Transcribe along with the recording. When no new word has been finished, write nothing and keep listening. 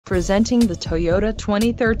Presenting the Toyota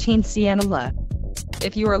 2013 Sienna.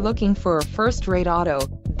 If you are looking for a first-rate auto,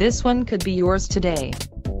 this one could be yours today.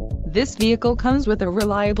 This vehicle comes with a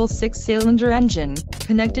reliable 6-cylinder engine,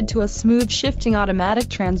 connected to a smooth shifting automatic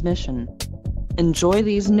transmission. Enjoy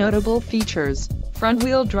these notable features: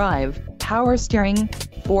 front-wheel drive, power steering,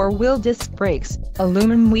 4-wheel disc brakes,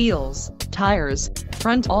 aluminum wheels, tires,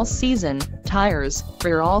 front all-season, tires,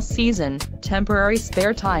 rear all-season, temporary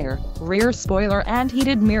spare tire, rear spoiler and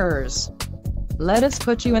heated mirrors. Let us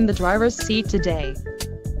put you in the driver's seat today.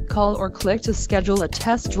 Call or click to schedule a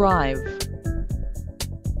test drive.